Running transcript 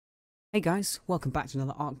Hey guys, welcome back to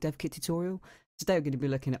another Ark Dev Kit tutorial. Today we're going to be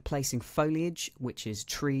looking at placing foliage, which is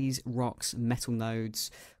trees, rocks, metal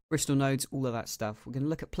nodes, crystal nodes, all of that stuff. We're going to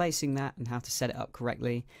look at placing that and how to set it up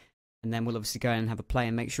correctly, and then we'll obviously go in and have a play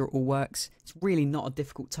and make sure it all works. It's really not a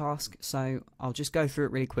difficult task, so I'll just go through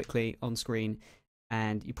it really quickly on screen,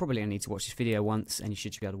 and you probably only need to watch this video once and you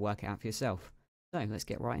should be able to work it out for yourself. So let's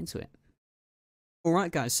get right into it.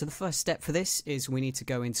 Alright guys, so the first step for this is we need to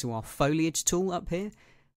go into our Foliage Tool up here.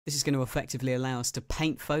 This is going to effectively allow us to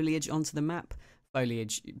paint foliage onto the map.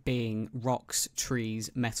 Foliage being rocks, trees,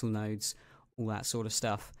 metal nodes, all that sort of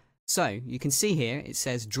stuff. So you can see here it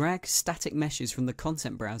says drag static meshes from the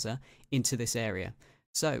content browser into this area.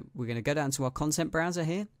 So we're going to go down to our content browser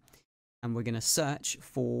here and we're going to search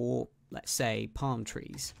for, let's say, palm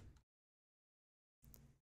trees.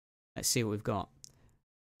 Let's see what we've got.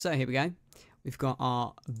 So here we go. We've got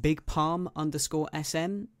our big palm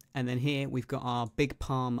 _SM. And then here we've got our big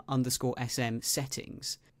palm _SM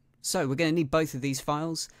settings. So we're going to need both of these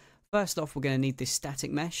files. First off, we're going to need this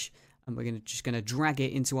static mesh, and we're just going to drag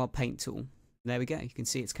it into our paint tool. There we go. You can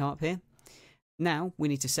see it's come up here. Now we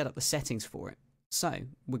need to set up the settings for it. So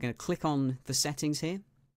we're going to click on the settings here,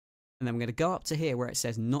 and then we're going to go up to here where it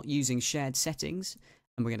says not using shared settings,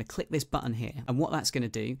 and we're going to click this button here. And what that's going to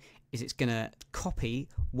do is it's going to copy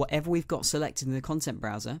whatever we've got selected in the content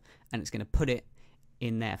browser, and it's going to put it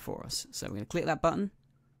in there for us. So we're going to click that button.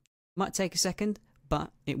 Might take a second, but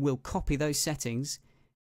it will copy those settings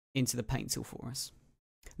into the paint tool for us.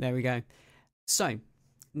 There we go. So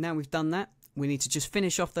now we've done that, we need to just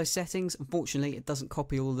finish off those settings. Unfortunately, it doesn't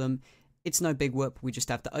copy all of them. It's no big whoop. We just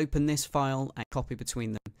have to open this file and copy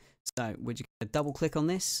between them. So we're just going to double click on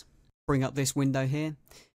this, bring up this window here.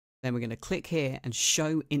 Then we're going to click here and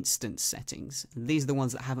show instance settings. And these are the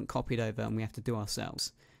ones that haven't copied over and we have to do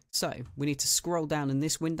ourselves. So we need to scroll down in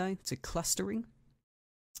this window to clustering.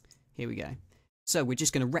 Here we go. So we're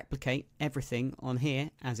just going to replicate everything on here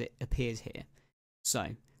as it appears here. So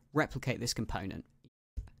replicate this component.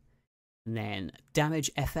 And then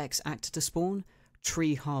damage FX actor to spawn,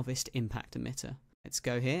 tree harvest impact emitter. Let's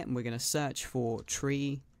go here and we're going to search for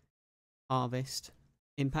tree harvest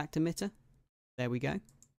impact emitter. There we go.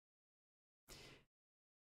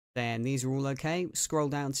 Then these are all okay. Scroll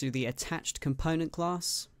down to the attached component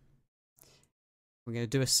class. We're going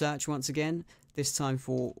to do a search once again, this time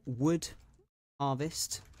for wood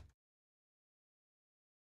harvest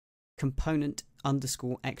component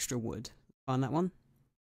 _extra wood. Find that one.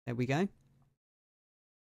 There we go.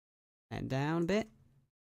 And down a bit.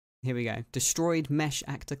 Here we go. Destroyed mesh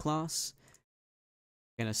actor class.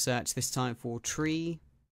 We're going to search this time for tree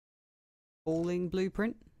falling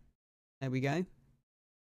blueprint. There we go.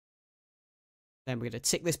 Then we're going to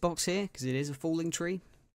tick this box here because it is a falling tree.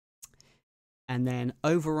 And then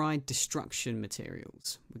override destruction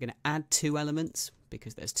materials. We're going to add 2 elements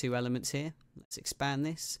because there's 2 elements here. Let's expand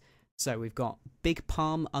this. So we've got big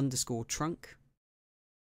palm _trunk.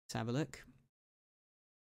 Let's have a look.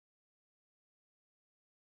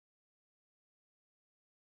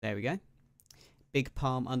 There we go. Big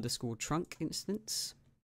palm _trunk instance.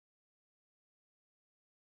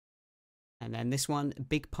 And then this one,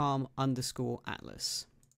 big palm _atlas.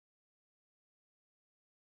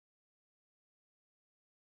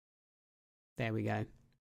 There we go.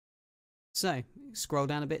 So, scroll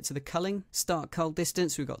down a bit to the culling. Start cull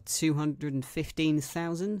distance, we've got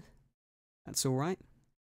 215,000. That's alright.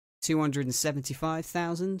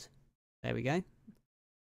 275,000. There we go.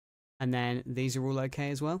 And then these are all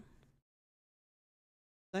okay as well.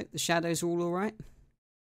 So, the shadows are all alright.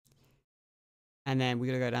 And then we're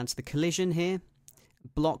going to go down to the collision here.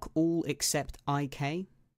 Block all except IK.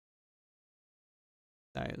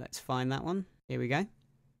 So, let's find that one. Here we go.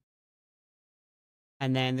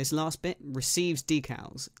 And then this last bit, receives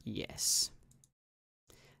decals. Yes.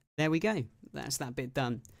 There we go. That's that bit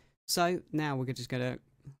done. So now we're just going to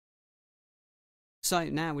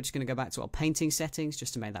go back to our painting settings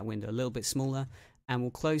just to make that window a little bit smaller, and we'll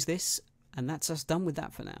close this, and that's us done with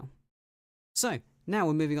that for now. So now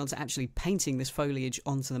we're moving on to actually painting this foliage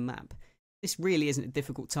onto the map. This really isn't a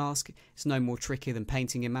difficult task. It's no more tricky than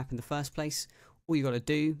painting your map in the first place. All you got to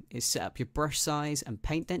do is set up your brush size and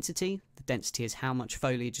paint density. The density is how much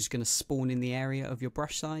foliage is going to spawn in the area of your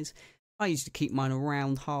brush size. I usually keep mine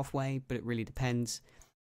around halfway, but it really depends.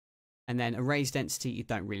 And then erase density, you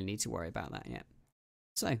don't really need to worry about that yet.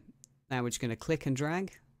 So now we're just going to click and drag.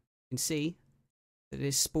 You can see that it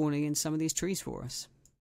is spawning in some of these trees for us.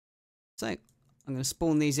 So I'm going to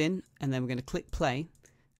spawn these in, and then we're going to click play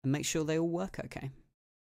and make sure they all work okay.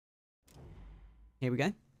 Here we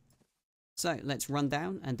go. So let's run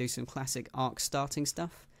down and do some classic Ark starting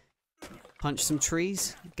stuff. punch some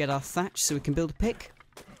trees, get our thatch so we can build a pick.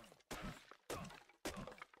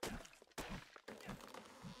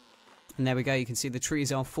 And there we go, you can see the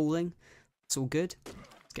trees are falling. It's all good.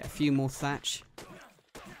 Let's get a few more thatch.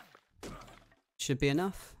 Should be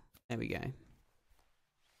enough. There we go.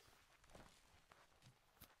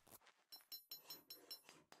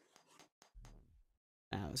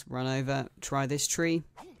 Now let's run over, try this tree.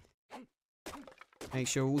 Make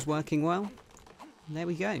sure all's working well. And there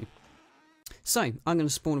we go. So, I'm going to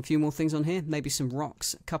spawn a few more things on here. Maybe some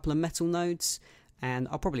rocks, a couple of metal nodes. And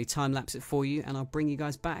I'll probably time-lapse it for you. And I'll bring you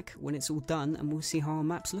guys back when it's all done. And we'll see how our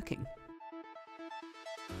map's looking.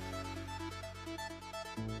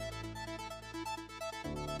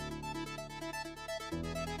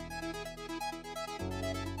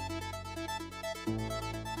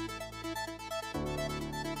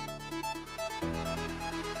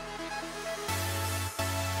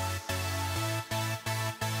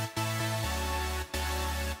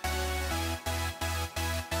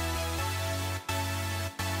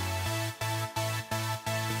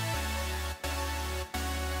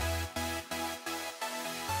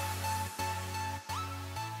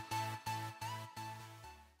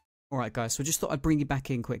 Alright guys, so I just thought I'd bring you back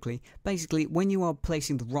in quickly. Basically, when you are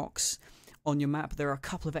placing the rocks on your map, there are a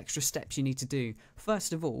couple of extra steps you need to do.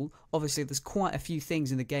 First of all, obviously there's quite a few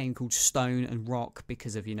things in the game called stone and rock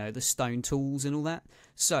because of, you know, the stone tools and all that.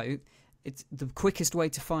 So, it's the quickest way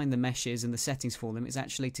to find the meshes and the settings for them is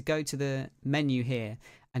actually to go to the menu here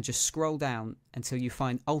and just scroll down until you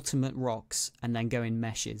find ultimate rocks and then go in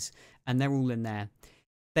meshes. And they're all in there.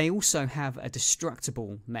 They also have a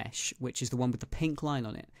destructible mesh, which is the one with the pink line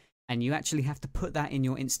on it. And you actually have to put that in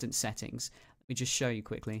your instance settings. Let me just show you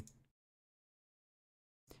quickly.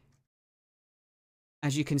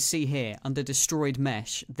 As you can see here, under destroyed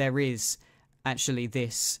mesh, there is actually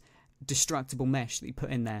this destructible mesh that you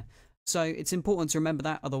put in there. So it's important to remember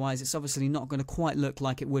that, otherwise it's obviously not going to quite look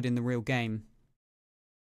like it would in the real game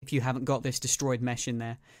if you haven't got this destroyed mesh in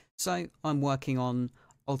there. So I'm working on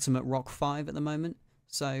Ultimate Rock 5 at the moment.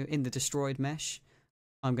 So in the destroyed mesh,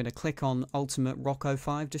 I'm going to click on Ultimate Rock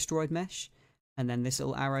 05 Destroyed Mesh, and then this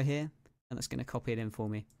little arrow here, and that's going to copy it in for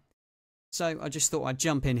me. So I just thought I'd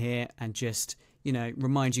jump in here and just, you know,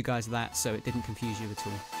 remind you guys of that so it didn't confuse you at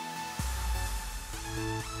all.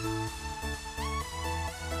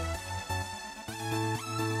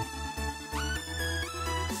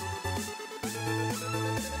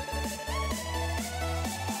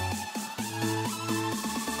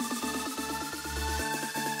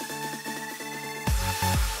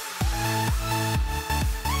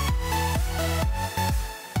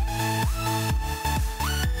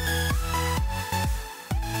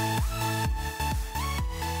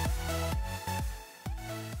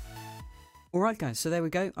 Alright guys, so there we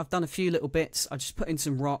go. I've done a few little bits. I just put in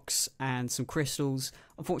some rocks and some crystals.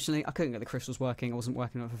 Unfortunately, I couldn't get the crystals working. I wasn't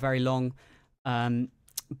working on it for very long.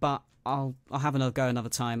 But I'll have another go another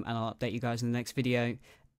time and I'll update you guys in the next video.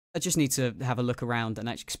 I just need to have a look around and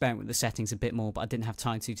actually experiment with the settings a bit more, but I didn't have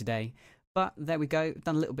time to today. But there we go.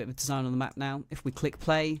 Done a little bit of design on the map now. If we click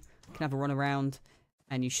play, we can have a run around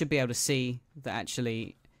and you should be able to see that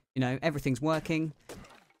actually, you know, everything's working.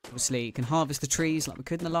 Obviously, you can harvest the trees like we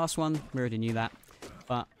could in the last one. We already knew that.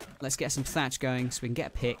 But let's get some thatch going so we can get a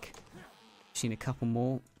pick. Just need a couple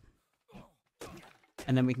more.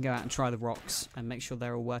 And then we can go out and try the rocks and make sure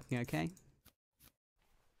they're all working okay.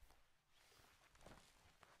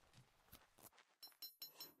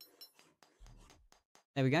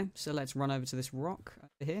 There we go. So let's run over to this rock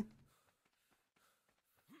over here.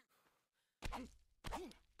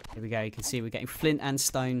 Here we go. You can see we're getting flint and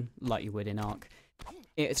stone like you would in Ark.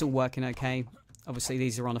 It's all working okay. Obviously,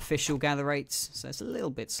 these are on official gather rates, so it's a little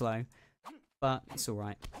bit slow, but it's all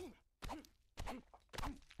right.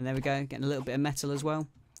 And there we go, getting a little bit of metal as well.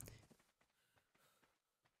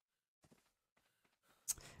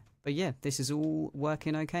 But yeah, this is all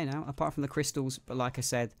working okay now, apart from the crystals. But like I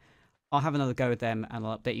said, I'll have another go with them, and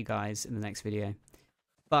I'll update you guys in the next video.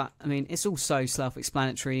 But, I mean, it's all so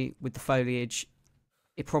self-explanatory with the foliage.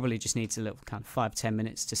 It probably just needs a little kind of 5-10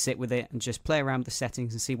 minutes to sit with it and just play around with the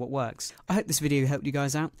settings and see what works. I hope this video helped you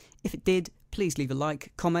guys out. If it did, please leave a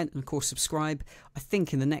like, comment, and of course subscribe. I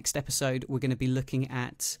think in the next episode we're going to be looking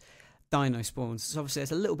at Dino Spawns. So obviously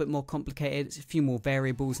it's a little bit more complicated. It's a few more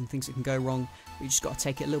variables and things that can go wrong. But you just got to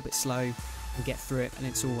take it a little bit slow and get through it, and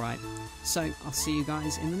it's alright. So I'll see you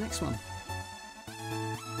guys in the next one.